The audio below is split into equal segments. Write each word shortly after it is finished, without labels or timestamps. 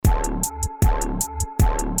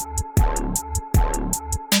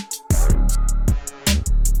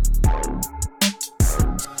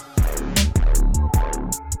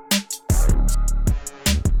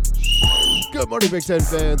Good morning, Big Ten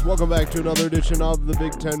fans. Welcome back to another edition of the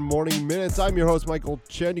Big Ten Morning Minutes. I'm your host, Michael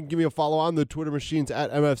Chen. You can give me a follow on the Twitter machines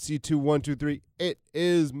at MFC2123. It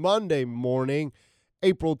is Monday morning,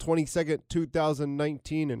 April 22nd,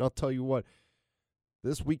 2019. And I'll tell you what,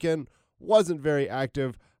 this weekend wasn't very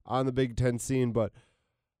active on the Big Ten scene, but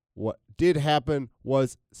what did happen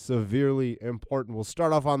was severely important. We'll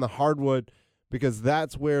start off on the hardwood because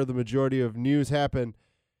that's where the majority of news happened.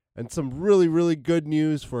 And some really, really good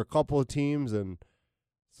news for a couple of teams and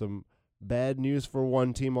some bad news for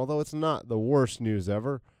one team, although it's not the worst news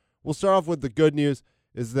ever. We'll start off with the good news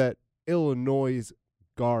is that Illinois'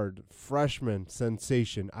 guard, freshman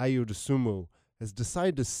sensation, Ayo Dosunmu, has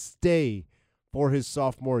decided to stay for his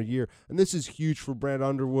sophomore year. And this is huge for Brad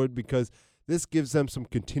Underwood because this gives them some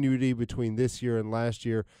continuity between this year and last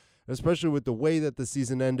year, especially with the way that the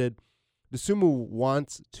season ended. Dosunmu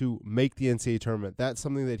wants to make the NCAA tournament. That's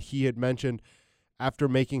something that he had mentioned after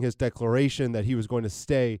making his declaration that he was going to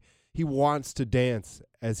stay. He wants to dance,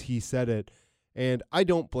 as he said it, and I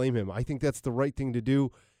don't blame him. I think that's the right thing to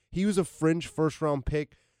do. He was a fringe first-round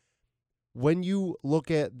pick. When you look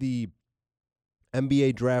at the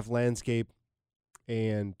NBA draft landscape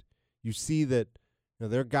and you see that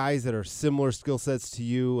there are guys that are similar skill sets to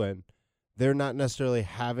you and they're not necessarily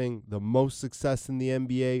having the most success in the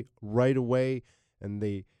NBA right away, and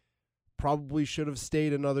they probably should have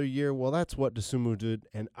stayed another year. Well, that's what Dosunmu did,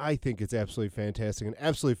 and I think it's absolutely fantastic, and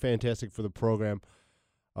absolutely fantastic for the program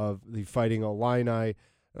of the Fighting Illini.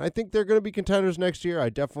 And I think they're going to be contenders next year. I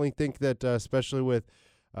definitely think that, especially with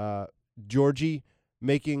Giorgi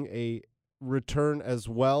making a return as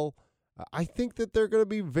well, I think that they're going to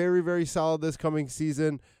be very, very solid this coming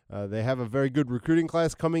season. They have a very good recruiting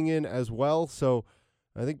class coming in as well. So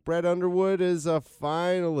I think Brad Underwood is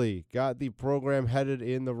finally got the program headed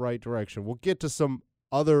in the right direction. We'll get to some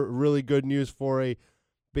other really good news for a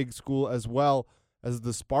big school as well as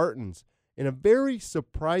the Spartans. In a very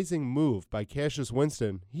surprising move by Cassius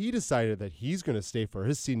Winston, he decided that he's going to stay for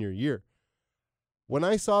his senior year. When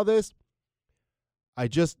I saw this, I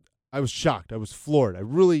was shocked. I was floored. I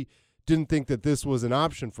really didn't think that this was an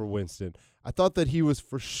option for Winston. I thought that he was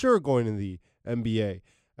for sure going to the NBA.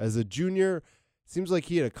 As a junior, seems like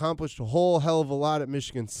he had accomplished a whole hell of a lot at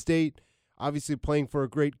Michigan State, obviously playing for a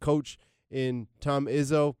great coach in Tom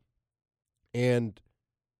Izzo and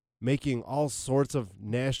making all sorts of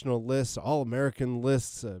national lists, All-American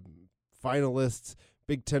lists, finalists,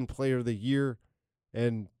 Big Ten Player of the Year,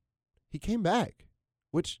 and he came back,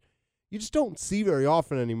 which you just don't see very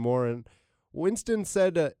often anymore. And Winston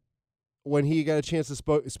said when he got a chance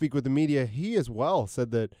to speak with the media, he as well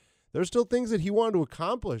said that there's still things that he wanted to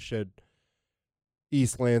accomplish at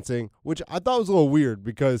East Lansing, which I thought was a little weird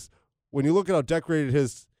because when you look at how decorated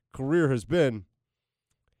his career has been,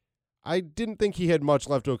 I didn't think he had much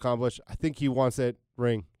left to accomplish. I think he wants that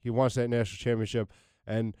ring. He wants that national championship.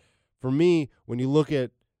 And for me, when you look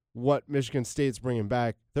at what Michigan State's bringing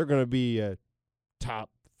back, they're going to be a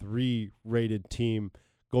top 3 rated team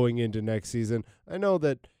going into next season. I know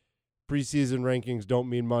that preseason rankings don't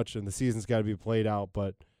mean much and the season's got to be played out,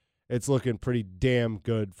 but it's looking pretty damn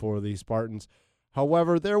good for the Spartans.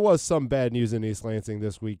 However, there was some bad news in East Lansing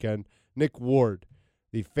this weekend. Nick Ward,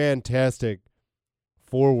 the fantastic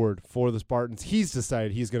forward for the Spartans, he's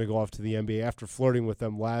decided he's going to go off to the NBA after flirting with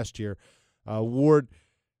them last year. Ward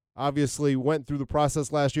obviously went through the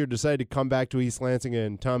process last year, decided to come back to East Lansing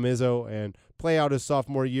and Tom Izzo and play out his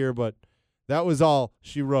sophomore year, but that was all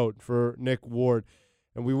she wrote for Nick Ward.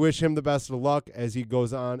 And we wish him the best of luck as he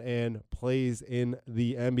goes on and plays in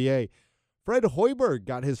the NBA. Fred Hoiberg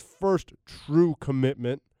got his first true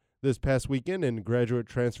commitment this past weekend in graduate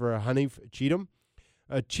transfer Hanif Cheatham.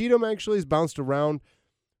 Cheatham actually has bounced around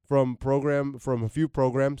from a few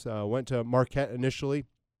programs. Went to Marquette initially,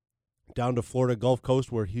 down to Florida Gulf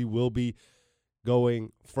Coast where he will be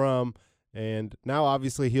going from, and now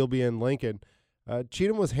obviously he'll be in Lincoln.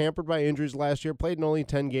 Cheatham was hampered by injuries last year, played in only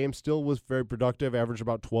 10 games, still was very productive, averaged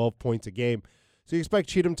about 12 points a game. So you expect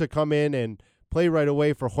Cheatham to come in and play right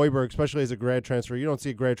away for Hoiberg, especially as a grad transfer. You don't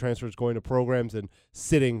see grad transfers going to programs and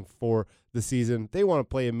sitting for the season. They want to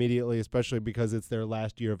play immediately, especially because it's their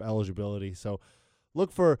last year of eligibility. So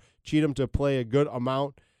look for Cheatham to play a good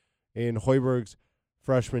amount in Hoiberg's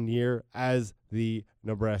freshman year as the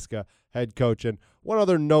Nebraska head coach. And one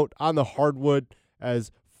other note on the hardwood,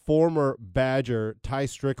 as former Badger Ty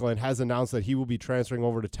Strickland has announced that he will be transferring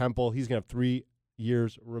over to Temple. He's going to have 3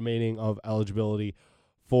 years remaining of eligibility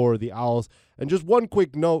for the Owls. And just one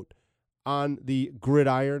quick note on the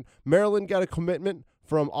gridiron. Maryland got a commitment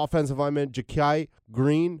from offensive lineman Jakai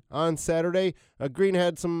Green on Saturday. Green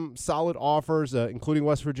had some solid offers, including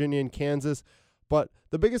West Virginia and Kansas, But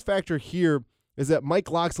the biggest factor here is that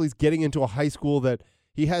Mike Locksley's getting into a high school that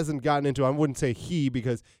he hasn't gotten into. I wouldn't say he,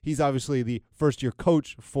 because he's obviously the first-year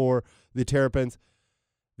coach for the Terrapins.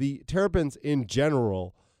 The Terrapins in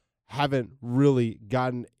general haven't really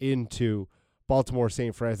gotten into Baltimore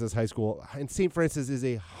St. Francis High School. And St. Francis is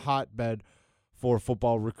a hotbed for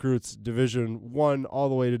football recruits, Division I all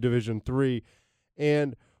the way to Division III.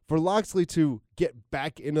 And for Locksley to get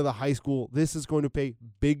back into the high school, this is going to pay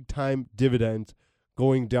big-time dividends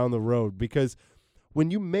going down the road, because when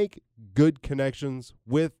you make good connections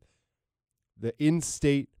with the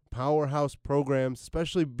in-state powerhouse programs,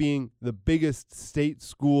 especially being the biggest state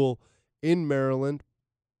school in Maryland,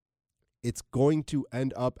 it's going to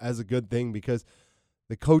end up as a good thing, because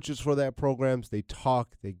the coaches for that programs, they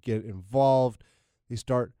talk, they get involved, they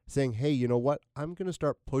start saying, hey, you know what? I'm going to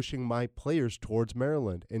start pushing my players towards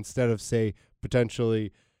Maryland instead of, say,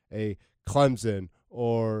 potentially a Clemson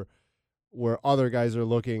or where other guys are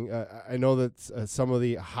looking. I know that some of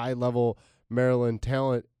the high-level Maryland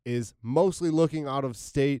talent is mostly looking out of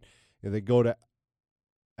state. They go to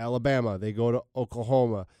Alabama. They go to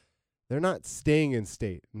Oklahoma. They're not staying in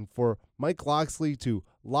state. And for Mike Locksley to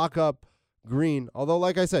lock up Green, although,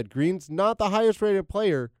 like I said, Green's not the highest-rated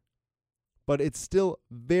player, but it's still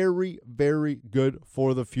very, very good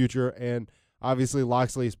for the future. And obviously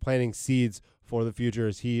Locksley is planting seeds for the future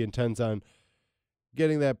as he intends on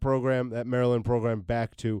getting that program, that Maryland program,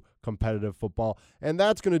 back to competitive football. And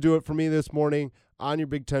that's going to do it for me this morning on your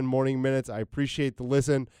Big Ten Morning Minutes. I appreciate the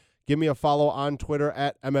listen. Give me a follow on Twitter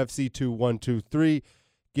at MFC2123.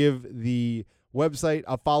 Give the website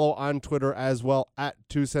a follow on Twitter as well at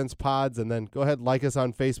 2 Cents Pods. And then go ahead, like us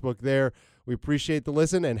on Facebook there. We appreciate the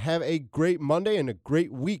listen, and have a great Monday and a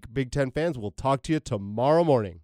great week, Big Ten fans. We'll talk to you tomorrow morning.